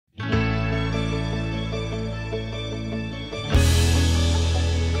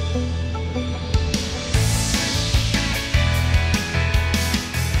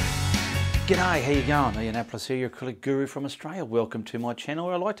G'day, how you going? Ian Applis here, your acrylic guru from Australia. Welcome to my channel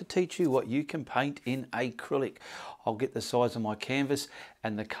where I like to teach you what you can paint in acrylic. I'll get the size of my canvas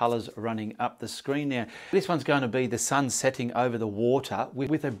and the colours running up the screen now. This one's going to be the sun setting over the water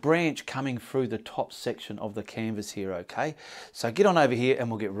with a branch coming through the top section of the canvas here, okay? So get on over here and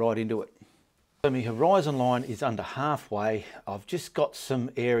we'll get right into it. So my horizon line is under halfway. I've just got some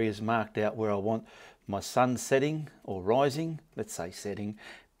areas marked out where I want my sun setting or rising, let's say setting.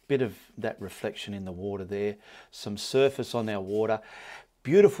 Bit of that reflection in the water there, some surface on our water,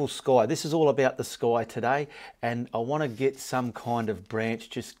 beautiful sky. This is all about the sky today, and I want to get some kind of branch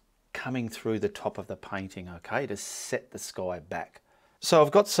just coming through the top of the painting, okay, to set the sky back. So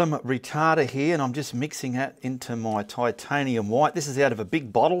I've got some retarder here and I'm just mixing that into my titanium white. This is out of a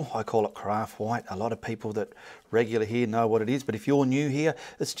big bottle. I call it craft white. A lot of people that regular here know what it is, but if you're new here,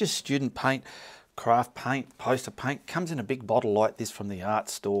 it's just student paint. Craft paint, poster paint, comes in a big bottle like this from the art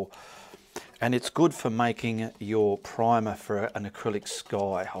store, and it's good for making your primer for an acrylic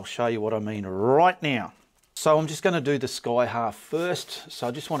sky. I'll show you what I mean right now. So I'm just going to do the sky half first. So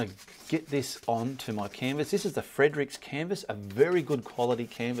I just want to get this onto my canvas. This is the Frederick's canvas, a very good quality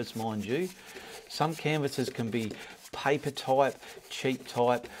canvas, mind you. Some canvases can be paper type, cheap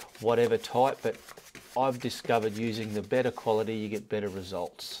type, whatever type, but I've discovered using the better quality you get better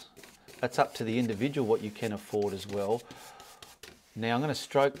results. That's up to the individual what you can afford as well. Now I'm going to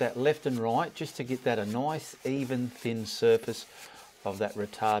stroke that left and right just to get that a nice even thin surface of that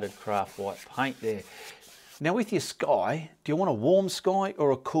retarded craft white paint there. Now with your sky, do you want a warm sky or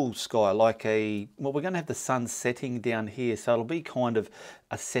a cool sky? Like well, we're going to have the sun setting down here, so it'll be kind of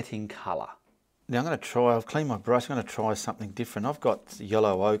a setting colour. Now I'm going to try, I've cleaned my brush, I'm going to try something different. I've got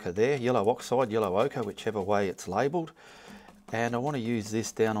yellow ochre there, yellow oxide, yellow ochre, whichever way it's labelled. And I want to use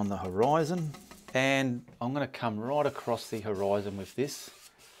this down on the horizon, and I'm going to come right across the horizon with this.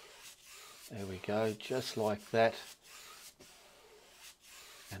 There we go, just like that.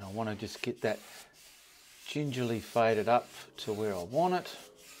 And I want to just get that gingerly faded up to where I want it.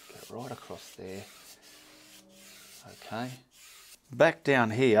 Go right across there. Okay. Back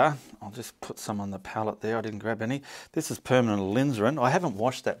down here, I'll just put some on the palette there. I didn't grab any. This is permanent alizarin. I haven't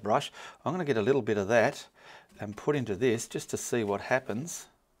washed that brush. I'm going to get a little bit of that and put into this just to see what happens.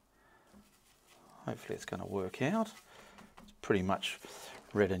 Hopefully it's going to work out. It's pretty much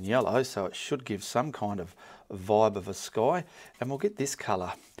red and yellow, so it should give some kind of vibe of a sky. And we'll get this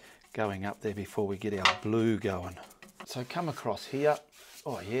colour going up there before we get our blue going. So come across here.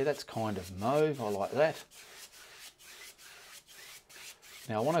 Oh yeah, that's kind of mauve. I like that.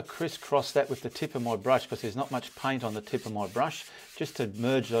 Now I want to crisscross that with the tip of my brush because there's not much paint on the tip of my brush, just to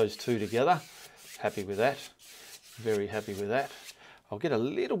merge those two together. Happy with that. Very happy with that. I'll get a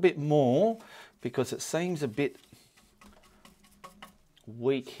little bit more because it seems a bit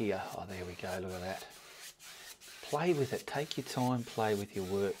weak here. Oh, there we go, look at that. Play with it, take your time, play with your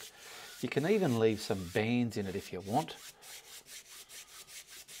work. You can even leave some bands in it if you want.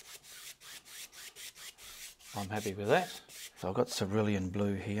 I'm happy with that. So I've got cerulean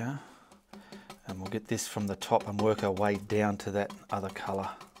blue here, and we'll get this from the top and work our way down to that other colour.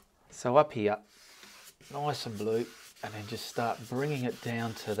 So up here, nice and blue, and then just start bringing it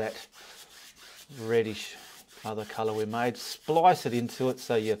down to that reddish other colour we made. Splice it into it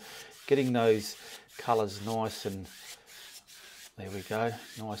so you're getting those colours nice and, there we go,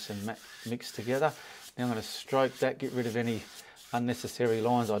 nice and mixed together. Now I'm going to stroke that, get rid of any unnecessary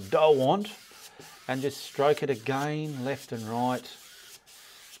lines I don't want, and just stroke it again, left and right.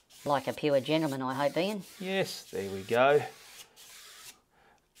 Like a pure gentleman, I hope, Ian. Yes, there we go.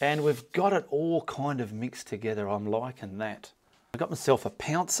 And we've got it all kind of mixed together. I'm liking that. I got myself a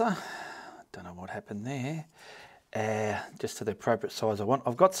pouncer. Don't know what happened there. Just to the appropriate size I want.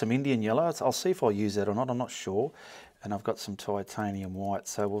 I've got some Indian yellow. I'll see if I'll use that or not. I'm not sure. And I've got some titanium white.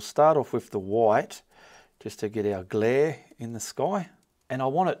 So we'll start off with the white just to get our glare in the sky. And I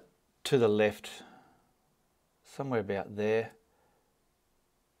want it to the left, somewhere about there.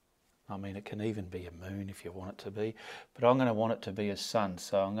 I mean, it can even be a moon if you want it to be, but I'm going to want it to be a sun.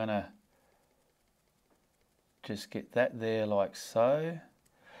 So I'm going to just get that there like so,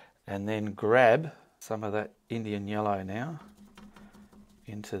 and then grab some of that Indian yellow now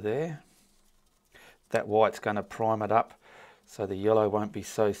into there. That white's going to prime it up so the yellow won't be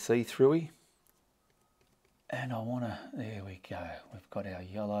so see-throughy. And I want to, there we go, we've got our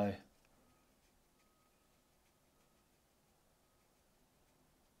yellow.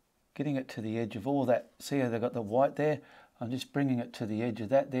 Getting it to the edge of all that, see how they've got the white there? I'm just bringing it to the edge of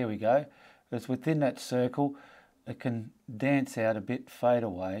that, there we go. It's within that circle, it can dance out a bit, fade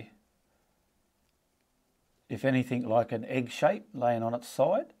away. If anything, like an egg shape laying on its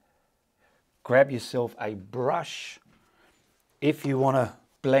side. grab yourself a brush if you want to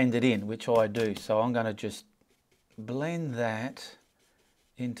blend it in, which I do. So I'm going to just blend that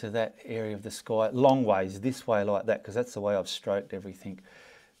into that area of the sky, long ways, this way like that, because that's the way I've stroked everything.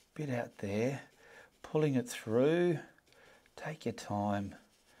 Bit out there, pulling it through. Take your time,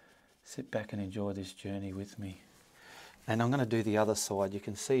 sit back and enjoy this journey with me. And I'm going to do the other side. You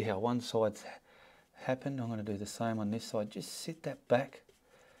can see how one side's happened. I'm going to do the same on this side. Just sit that back,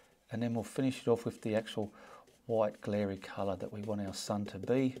 and then we'll finish it off with the actual white glary colour that we want our sun to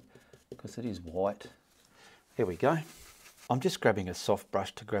be, because it is white. There we go. I'm just grabbing a soft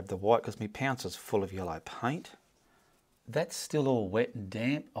brush to grab the white because my pouncer's full of yellow paint. That's still all wet and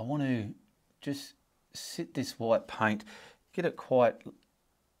damp. I want to just sit this white paint, get it quite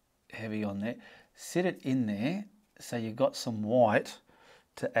heavy on there, sit it in there so you've got some white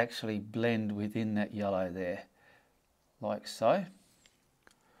to actually blend within that yellow there, like so.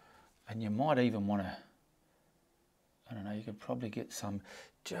 And you might even want to, I don't know, you could probably get some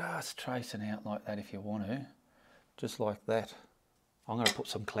just tracing out like that if you want to, just like that. I'm going to put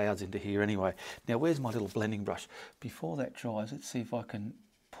some clouds into here anyway. Now where's my little blending brush? Before that dries, let's see if I can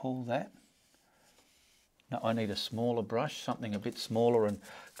pull that. No, I need a smaller brush, something a bit smaller, and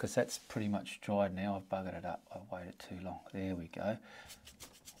because that's pretty much dried now. I've buggered it up, I've waited too long. There we go.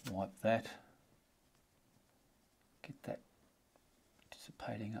 Wipe that. Get that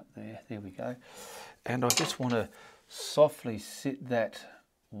dissipating up there. There we go. And I just want to softly sit that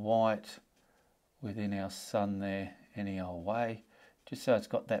white within our sun there any old way, just so it's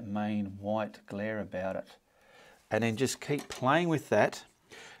got that main white glare about it. And then just keep playing with that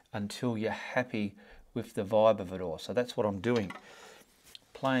until you're happy with the vibe of it all. So that's what I'm doing.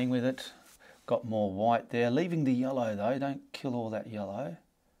 Playing with it. Got more white there. Leaving the yellow though. Don't kill all that yellow.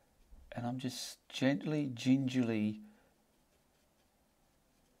 And I'm just gently, gingerly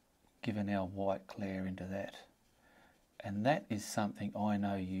giving our white glare into that. And that is something I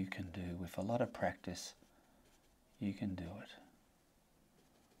know you can do. With a lot of practice, you can do it.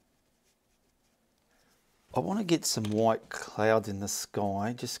 I want to get some white clouds in the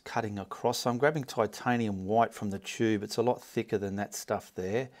sky, just cutting across. So I'm grabbing titanium white from the tube. It's a lot thicker than that stuff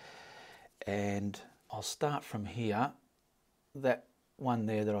there. And I'll start from here. That one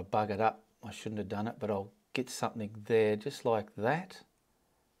there that I buggered up, I shouldn't have done it, but I'll get something there just like that.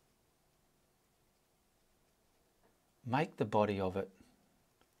 Make the body of it.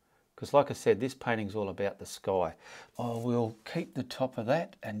 Because like I said, this painting's all about the sky. I will keep the top of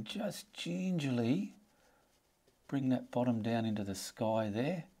that and just gingerly bring that bottom down into the sky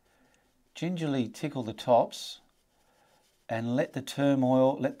there. Gingerly tickle the tops and let the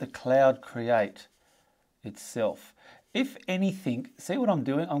turmoil, let the cloud create itself. If anything, see what I'm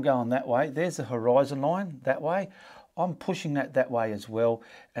doing? I'm going that way. There's the horizon line, that way. I'm pushing that way as well,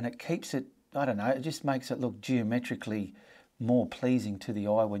 and it keeps it, I don't know, it just makes it look geometrically more pleasing to the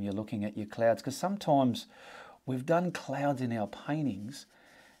eye when you're looking at your clouds. Because sometimes we've done clouds in our paintings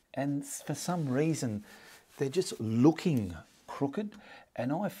and for some reason they're just looking crooked,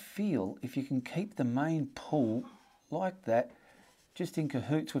 and I feel if you can keep the main pull like that, just in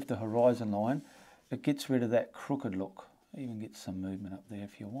cahoots with the horizon line, it gets rid of that crooked look. Even get some movement up there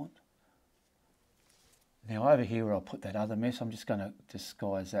if you want. Now over here where I'll put that other mess, I'm just going to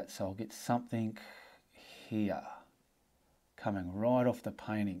disguise that so I'll get something here coming right off the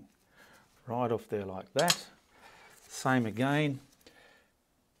painting, right off there like that. Same again.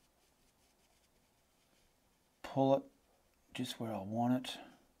 Pull it just where I want it.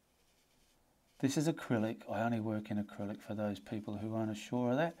 This is acrylic. I only work in acrylic for those people who aren't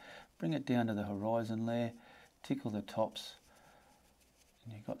sure of that. Bring it down to the horizon layer, tickle the tops,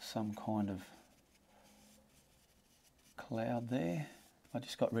 and you've got some kind of cloud there. I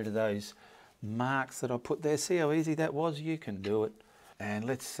just got rid of those marks that I put there. See how easy that was? You can do it. And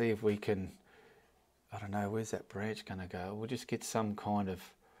let's see if we can, I don't know, where's that branch going to go? We'll just get some kind of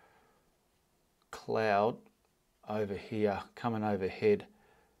cloud over here, coming overhead.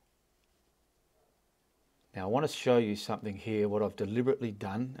 Now I want to show you something here, what I've deliberately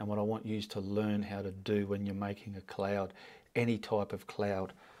done and what I want you to learn how to do when you're making a cloud, any type of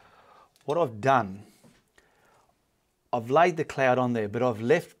cloud. What I've done, I've laid the cloud on there, but I've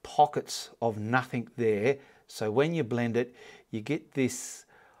left pockets of nothing there. So when you blend it, you get this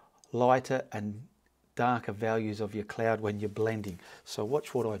lighter and darker values of your cloud when you're blending. So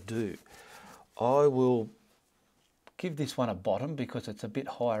watch what I do. I will give this one a bottom because it's a bit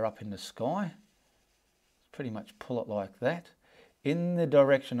higher up in the sky. Pretty much pull it like that in the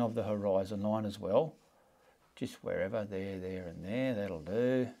direction of the horizon line as well, just wherever, there and there, that'll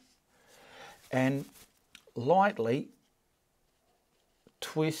do. And lightly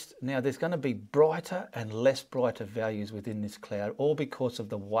twist. Now there's going to be brighter and less brighter values within this cloud, all because of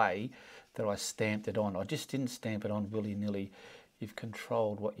the way that I stamped it on. I just didn't stamp it on willy-nilly. You've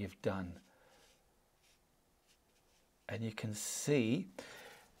controlled what you've done. And you can see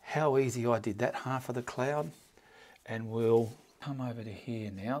how easy I did that half of the cloud. And we'll come over to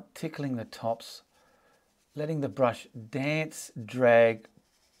here now, tickling the tops, letting the brush dance, drag,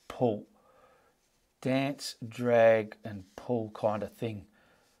 pull. Dance, drag and pull kind of thing.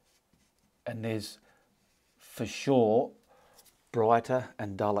 And there's for sure brighter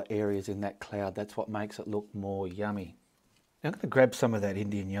and duller areas in that cloud. That's what makes it look more yummy. Now I'm going to grab some of that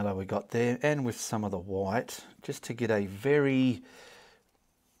Indian yellow we got there and with some of the white just to get a very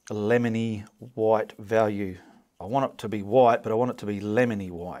lemony white value. I want it to be white, but I want it to be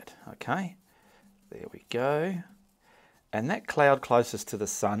lemony white. Okay, there we go. And that cloud closest to the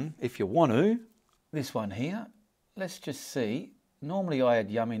sun, if you want to, this one here, let's just see. Normally I add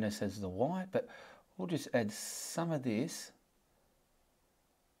yumminess as the white, but we'll just add some of this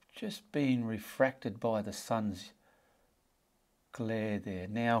just being refracted by the sun's glare there.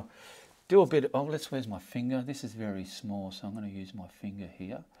 Now, do a bit, where's my finger? This is very small, so I'm going to use my finger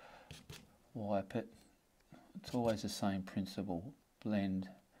here. Wipe it. It's always the same principle, blend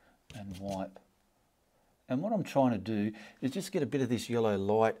and wipe. And what I'm trying to do is just get a bit of this yellow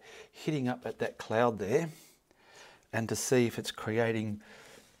light hitting up at that cloud there and to see if it's creating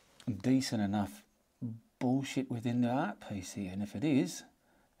decent enough bullshit within the art piece here. And if it is,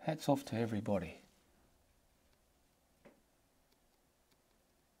 hats off to everybody.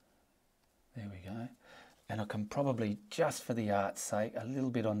 There we go. And I can probably, just for the art's sake, a little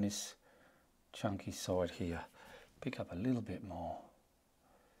bit on this chunky side here. Pick up a little bit more.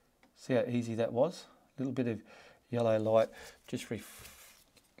 See how easy that was? A little bit of yellow light, just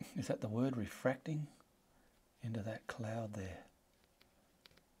is that the word, refracting into that cloud there.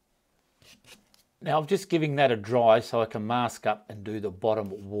 Now I'm just giving that a dry so I can mask up and do the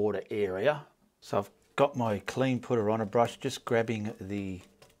bottom water area. So I've got my clean putter on a brush, just grabbing the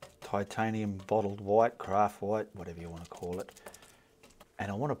titanium bottled white, craft white, whatever you want to call it.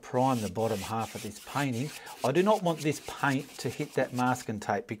 And I want to prime the bottom half of this painting. I do not want this paint to hit that masking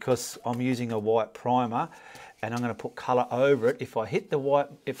tape because I'm using a white primer and I'm going to put colour over it. If I hit the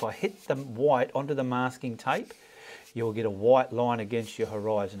white onto the masking tape, you'll get a white line against your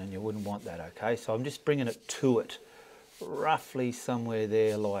horizon and you wouldn't want that, okay? So I'm just bringing it to it, roughly somewhere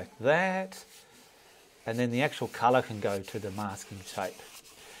there like that. And then the actual colour can go to the masking tape.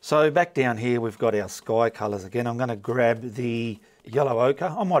 So back down here, we've got our sky colours again. I'm going to grab the yellow ochre.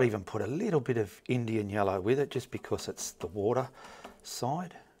 I might even put a little bit of Indian yellow with it just because it's the water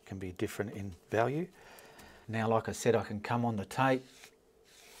side. It can be different in value. Now, like I said, I can come on the tape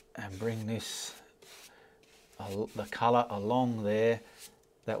and bring this, the colour along there.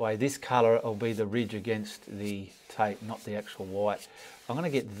 That way this colour will be the ridge against the tape, not the actual white. I'm going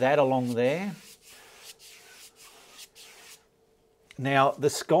to get that along there. Now, the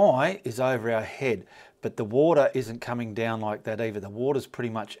sky is over our head, but the water isn't coming down like that either. The water's pretty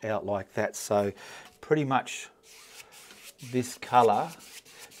much out like that. So pretty much this colour,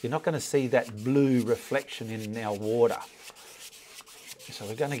 you're not going to see that blue reflection in our water. So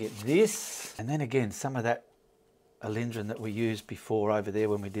we're going to get this, and then again, some of that alindron that we used before over there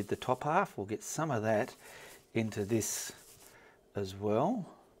when we did the top half, we'll get some of that into this as well,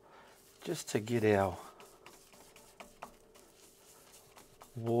 just to get our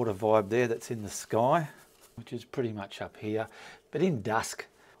water vibe there that's in the sky, which is pretty much up here. But in dusk,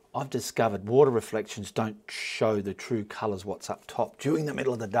 I've discovered water reflections don't show the true colours what's up top. During the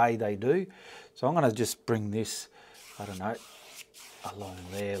middle of the day they do. So I'm going to just bring this, I don't know, along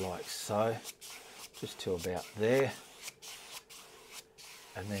there like so, just to about there,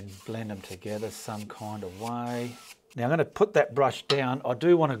 and then blend them together some kind of way. Now I'm going to put that brush down. I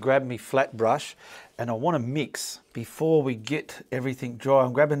do want to grab me flat brush and I want to mix before we get everything dry.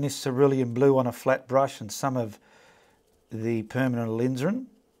 I'm grabbing this cerulean blue on a flat brush and some of the permanent alizarin.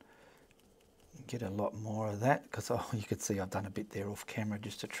 Get a lot more of that because you can see I've done a bit there off camera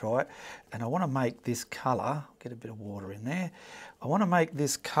just to try it. And I want to make this colour, get a bit of water in there. I want to make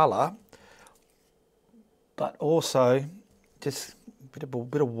this colour, but also just a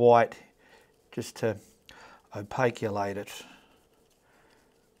bit of white just to opaculate it.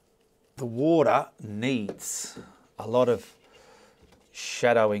 The water needs a lot of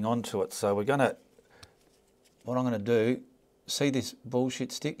shadowing onto it, so what I'm going to do, see this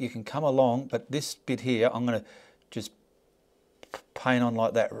bullshit stick? You can come along, but this bit here I'm going to just paint on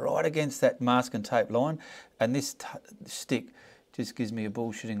like that right against that mask and tape line, and this stick just gives me a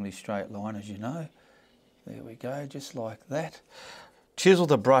bullshittingly straight line, as you know. There we go, just like that. Chisel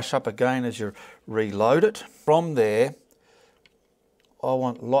the brush up again as you reload it. From there, I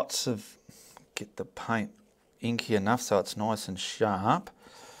want lots of, get the paint inky enough so it's nice and sharp.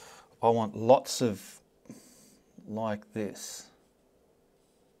 I want lots of like this.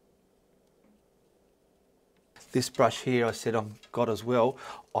 This brush here I said I've got as well.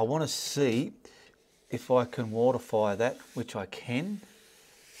 I want to see if I can waterfire that, which I can.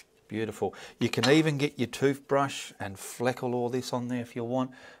 Beautiful. You can even get your toothbrush and fleckle all this on there if you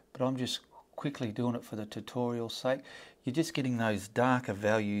want, but I'm just quickly doing it for the tutorial's sake. You're just getting those darker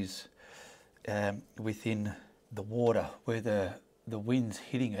values within the water where the wind's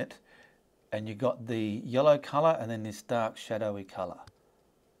hitting it, and you got the yellow colour and then this dark shadowy colour.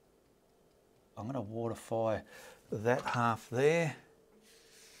 I'm going to waterfy that half there.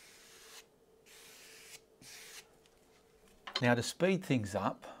 Now to speed things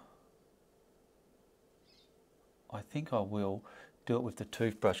up, I think I will do it with the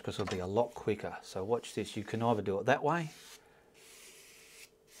toothbrush because it'll be a lot quicker. So watch this, you can either do it that way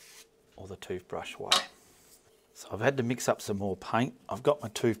or the toothbrush way. So I've had to mix up some more paint. I've got my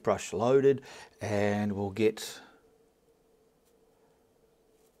toothbrush loaded and we'll get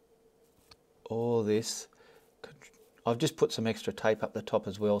all this. I've just put some extra tape up the top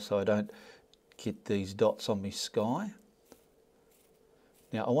as well so I don't get these dots on my sky.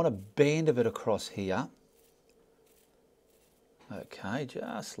 Now I want a band of it across here. Okay,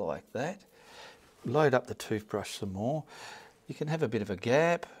 just like that. Load up the toothbrush some more. You can have a bit of a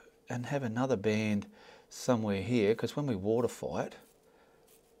gap and have another band somewhere here, because when we waterfy it,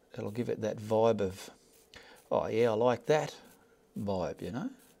 it'll give it that vibe of, oh yeah, I like that vibe, you know.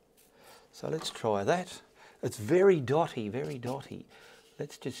 So let's try that. It's very dotty, very dotty.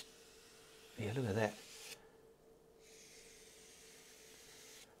 Let's just, yeah, look at that.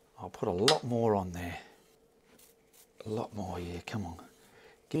 I'll put a lot more on there. A lot more, yeah, come on.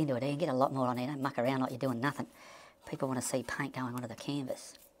 Get into it, Ian. Get a lot more on there. Don't muck around like you're doing nothing. People want to see paint going onto the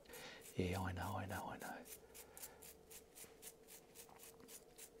canvas. Yeah, I know.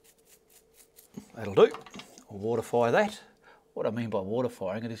 That'll do. I'll waterfy that. What I mean by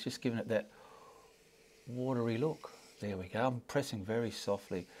waterfying it is just giving it that watery look. There we go. I'm pressing very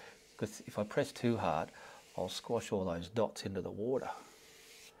softly, because if I press too hard, I'll squash all those dots into the water.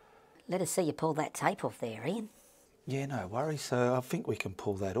 Let us see you pull that tape off there, Ian. Yeah, no worries. So I think we can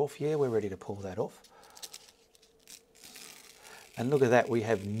pull that off. Yeah, we're ready to pull that off. And look at that, we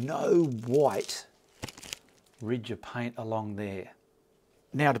have no white ridge of paint along there.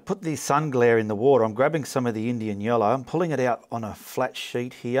 Now to put the sun glare in the water, I'm grabbing some of the Indian yellow. I'm pulling it out on a flat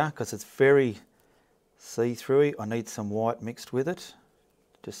sheet here because it's very see-through. I need some white mixed with it,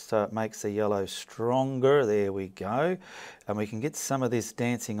 just so it makes the yellow stronger. There we go. And we can get some of this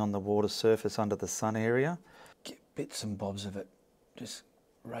dancing on the water surface under the sun area. Get bits and bobs of it just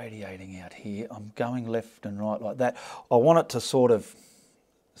radiating out here. I'm going left and right like that. I want it to sort of,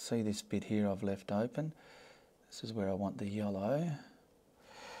 see this bit here I've left open. This is where I want the yellow.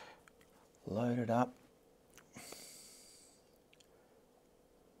 Load it up.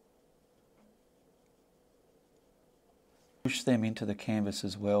 Push them into the canvas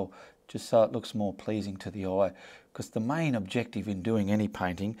as well, just so it looks more pleasing to the eye, because the main objective in doing any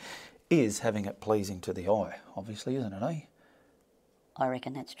painting is having it pleasing to the eye, obviously, isn't it, eh? I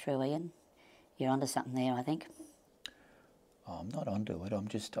reckon that's true, Ian. You're onto something there, I think. Oh, I'm not onto it, I'm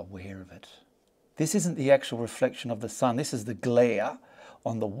just aware of it. This isn't the actual reflection of the sun, this is the glare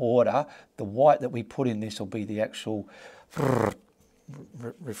on the water. The white that we put in this will be the actual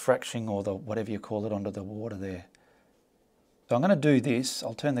refraction, or the whatever you call it, onto the water there. So I'm going to do this.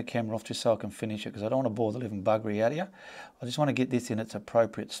 I'll turn the camera off just so I can finish it, because I don't want to bore the living buggery out of you. I just want to get this in its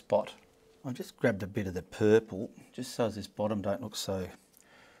appropriate spot. I just grabbed a bit of the purple, just so this bottom don't look so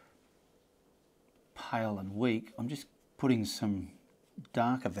pale and weak. I'm just putting some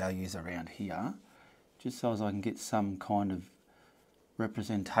darker values around here, just so as I can get some kind of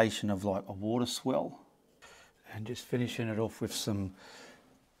representation of like a water swell. And just finishing it off with some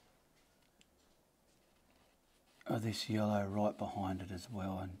of this yellow right behind it as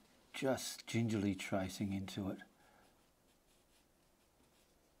well, and just gingerly tracing into it.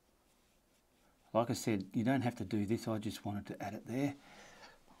 Like I said, you don't have to do this, I just wanted to add it there.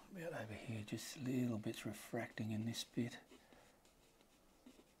 About over here, just little bits refracting in this bit.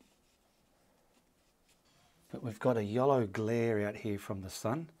 But we've got a yellow glare out here from the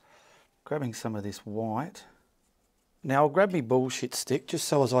sun. Grabbing some of this white. Now I'll grab my bullshit stick just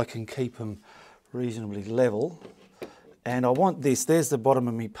so as I can keep them reasonably level. And I want this, there's the bottom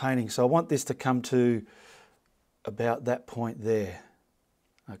of me painting, so I want this to come to about that point there.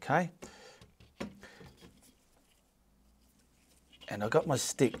 Okay? And I got my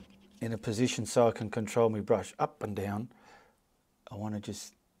stick in a position so I can control my brush up and down. I want to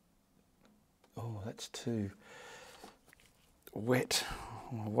just, oh, that's too wet.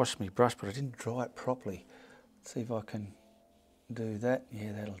 I washed my brush, but I didn't dry it properly. Let's see if I can do that.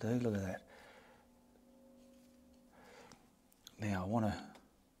 Yeah, that'll do. Look at that. Now I want to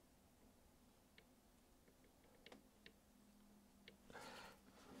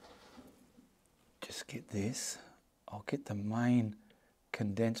just get this. I'll get the main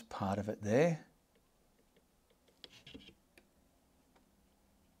condensed part of it there.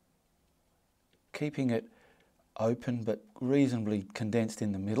 Keeping it open but reasonably condensed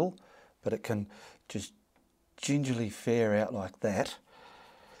in the middle, but it can just gingerly fare out like that.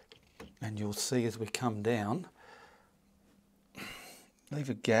 And you'll see as we come down, leave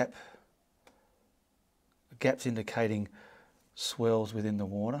a gap. The gap's indicating swells within the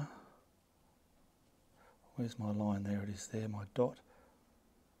water. Where's my line? There it is there, my dot.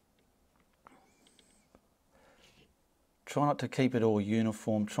 Try not to keep it all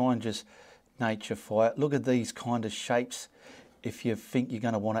uniform. Try and just naturefy it. Look at these kind of shapes if you think you're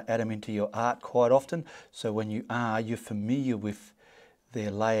going to want to add them into your art quite often. So when you are, you're familiar with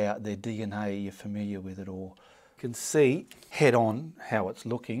their layout, their DNA, you're familiar with it all. You can see head on how it's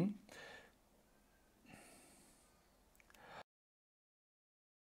looking.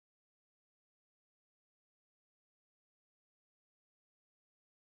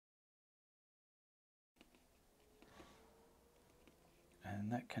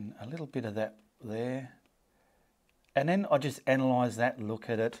 And that can, a little bit of that there. And then I just analyse that, look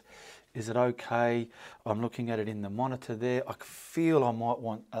at it. Is it okay? I'm looking at it in the monitor there. I feel I might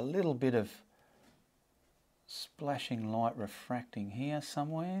want a little bit of splashing light refracting here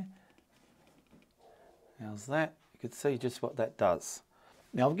somewhere. How's that? You can see just what that does.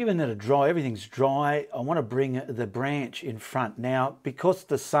 Now I've given it a dry, everything's dry. I want to bring the branch in front. Now, because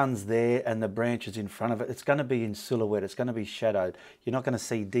the sun's there and the branch is in front of it, it's going to be in silhouette, it's going to be shadowed. You're not going to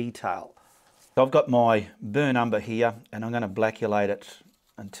see detail. So I've got my burn umber here and I'm going to blackulate it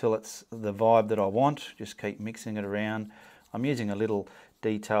until it's the vibe that I want. Just keep mixing it around. I'm using a little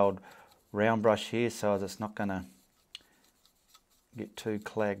detailed round brush here so that it's not going to get too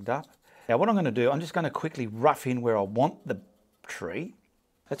clagged up. Now what I'm going to do, I'm just going to quickly rough in where I want the tree.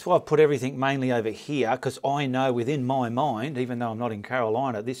 That's why I've put everything mainly over here, because I know within my mind, even though I'm not in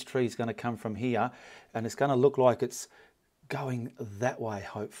Carolina, this tree is going to come from here and it's going to look like it's going that way,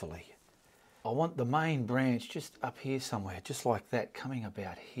 hopefully. I want the main branch just up here somewhere, just like that, coming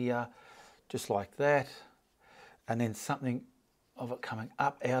about here, just like that. And then something of it coming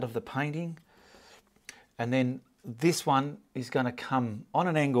up out of the painting. And then this one is going to come on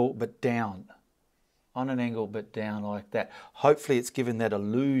an angle but down. On an angle but down like that. Hopefully it's given that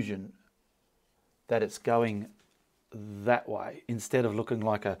illusion that it's going that way instead of looking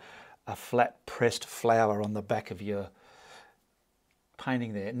like a flat pressed flower on the back of your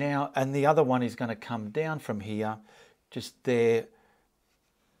painting there. Now, and the other one is going to come down from here, just there,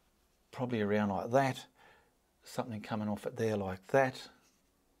 probably around like that. Something coming off it there like that.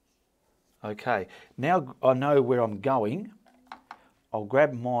 Okay, now I know where I'm going. I'll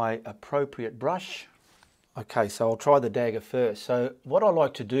grab my appropriate brush. Okay, so I'll try the dagger first. So what I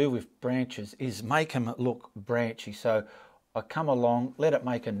like to do with branches is make them look branchy. So I come along, let it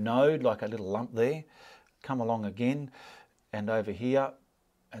make a node, like a little lump there. Come along again and over here.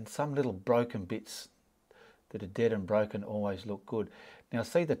 And some little broken bits that are dead and broken always look good. Now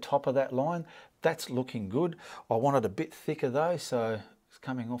see the top of that line? That's looking good. I want it a bit thicker though, so it's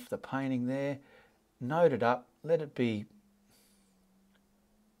coming off the painting there. Node it up, let it be.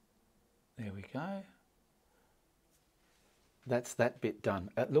 There we go. That's that bit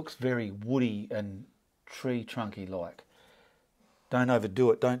done. It looks very woody and tree trunky like. Don't overdo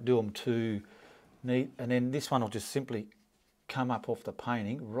it, don't do them too neat. And then this one will just simply come up off the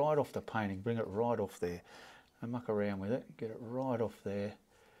painting, right off the painting, bring it right off there. And muck around with it, get it right off there.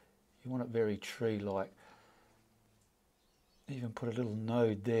 You want it very tree-like. Even put a little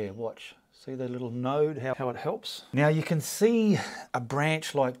node there, watch. See the little node, how it helps? Now you can see a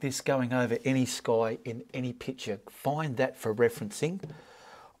branch like this going over any sky in any picture. Find that for referencing.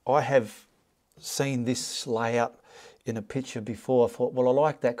 I have seen this layout in a picture before. I thought, well, I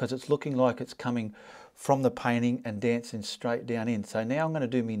like that because it's looking like it's coming from the painting and dancing straight down in. So now I'm going to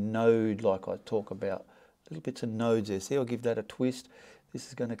do me node like I talk about. Little bits of nodes there. See, I'll give that a twist. This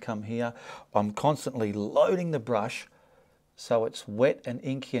is going to come here. I'm constantly loading the brush so it's wet and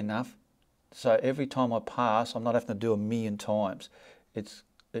inky enough so every time I pass I'm not having to do a million times. It's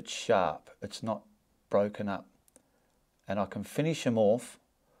sharp, it's not broken up. And I can finish them off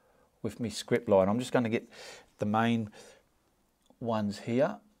with my script line. I'm just going to get the main ones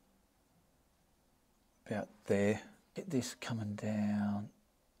here, about there. Get this coming down.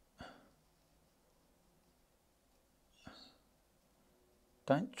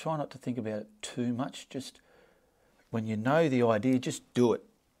 Don't try not to think about it too much. Just when you know the idea, just do it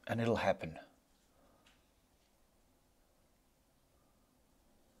and it'll happen.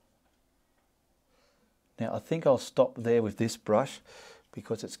 Now I think I'll stop there with this brush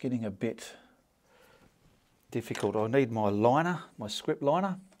because it's getting a bit difficult. I need my liner, my script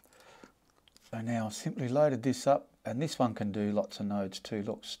liner. So now I've simply loaded this up, and this one can do lots of nodes too.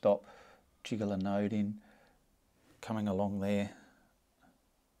 Look, stop, jiggle a node in, coming along there,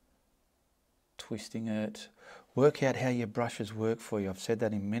 twisting it. Work out how your brushes work for you. I've said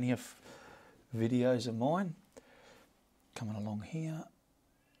that in many videos of mine. Coming along here,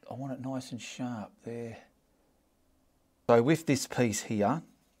 I want it nice and sharp there. So with this piece here,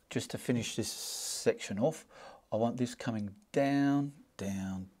 just to finish this section off, I want this coming down,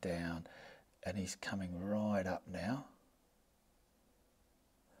 down, down, and he's coming right up now.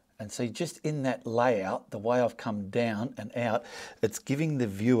 And see, just in that layout, the way I've come down and out, it's giving the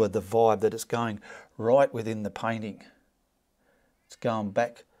viewer the vibe that it's going right within the painting. It's going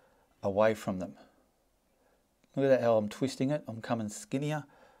back away from them. Look at that, how I'm twisting it. I'm coming skinnier,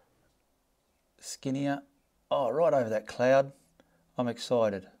 skinnier. Oh, right over that cloud. I'm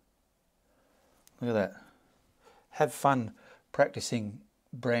excited. Look at that. Have fun practicing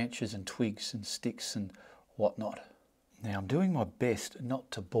branches and twigs and sticks and whatnot. Now I'm doing my best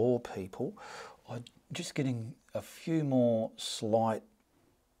not to bore people. I'm just getting a few more slight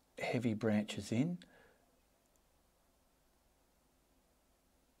heavy branches in.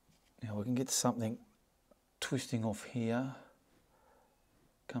 Now we can get something twisting off here,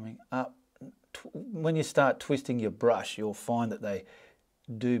 coming up. When you start twisting your brush, you'll find that they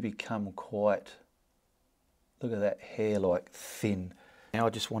do become quite, look at that hair, like thin. Now I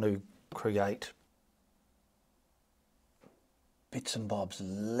just want to create bits and bobs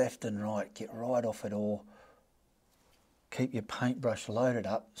left and right, get right off it all. Keep your paintbrush loaded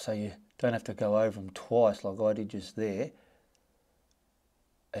up so you don't have to go over them twice like I did just there.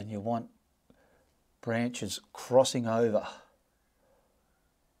 And you want branches crossing over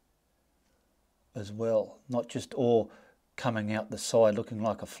as well, not just all coming out the side looking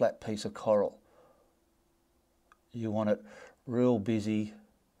like a flat piece of coral. You want it real busy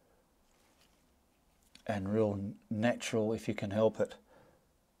and real natural if you can help it.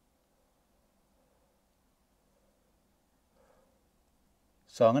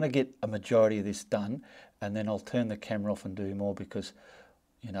 So I'm going to get a majority of this done, and then I'll turn the camera off and do more because,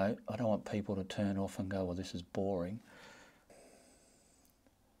 you know, I don't want people to turn off and go, well, this is boring.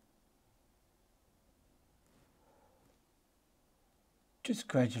 Just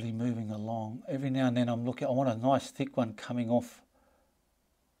gradually moving along. Every now and then I'm looking, I want a nice thick one coming off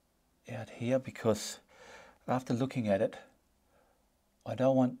out here, because after looking at it, I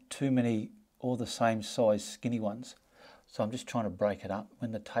don't want too many all the same size skinny ones. So I'm just trying to break it up.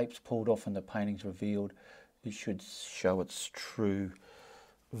 When the tape's pulled off and the painting's revealed, it should show its true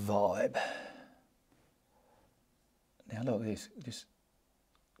vibe. Now look at this, just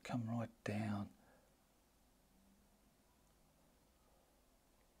come right down.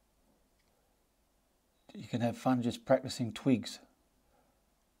 You can have fun just practicing twigs.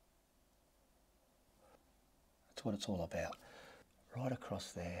 That's what it's all about. Right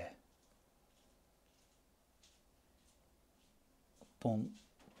across there. Boom,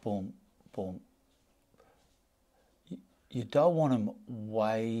 boom, boom. You don't want them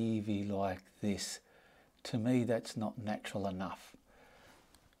wavy like this. To me, that's not natural enough.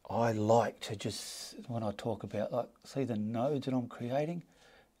 I like to just, when I talk about, like, see the nodes that I'm creating,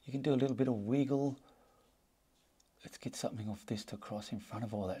 you can do a little bit of wiggle. Let's get something off this to cross in front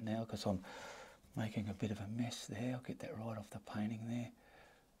of all that now, because I'm making a bit of a mess there. I'll get that right off the painting there.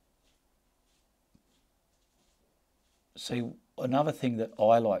 See, another thing that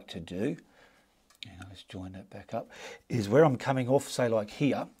I like to do, let's join that back up, is where I'm coming off, say like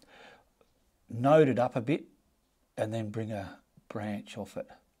here, node it up a bit and then bring a branch off it.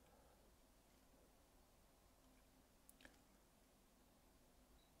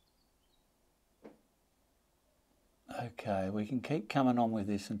 Okay, we can keep coming on with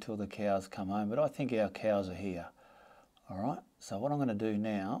this until the cows come home, but I think our cows are here. All right, so what I'm going to do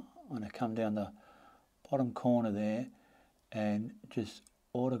now, I'm going to come down the bottom corner there and just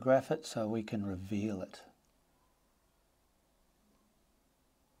autograph it so we can reveal it.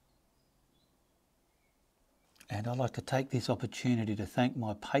 And I'd like to take this opportunity to thank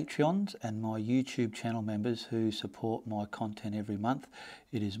my Patreons and my YouTube channel members who support my content every month.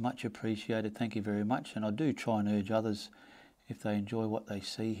 It is much appreciated. Thank you very much. And I do try and urge others if they enjoy what they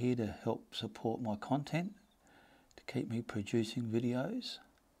see here, to help support my content, to keep me producing videos.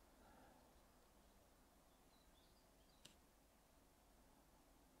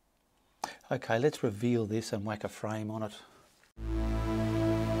 Okay, let's reveal this and whack a frame on it.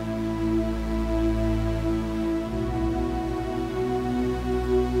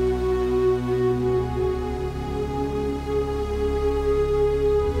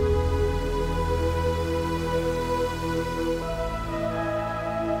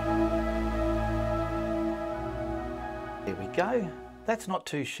 There we go. That's not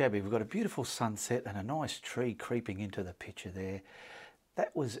too shabby. We've got a beautiful sunset and a nice tree creeping into the picture there.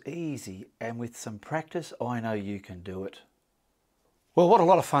 That was easy, and with some practice, I know you can do it. Well, what a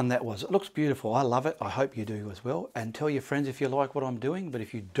lot of fun that was. It looks beautiful. I love it. I hope you do as well. And tell your friends if you like what I'm doing. But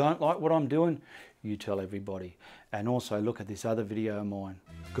if you don't like what I'm doing, you tell everybody. And also look at this other video of mine.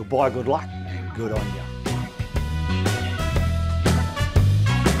 Goodbye, good luck, and good on you.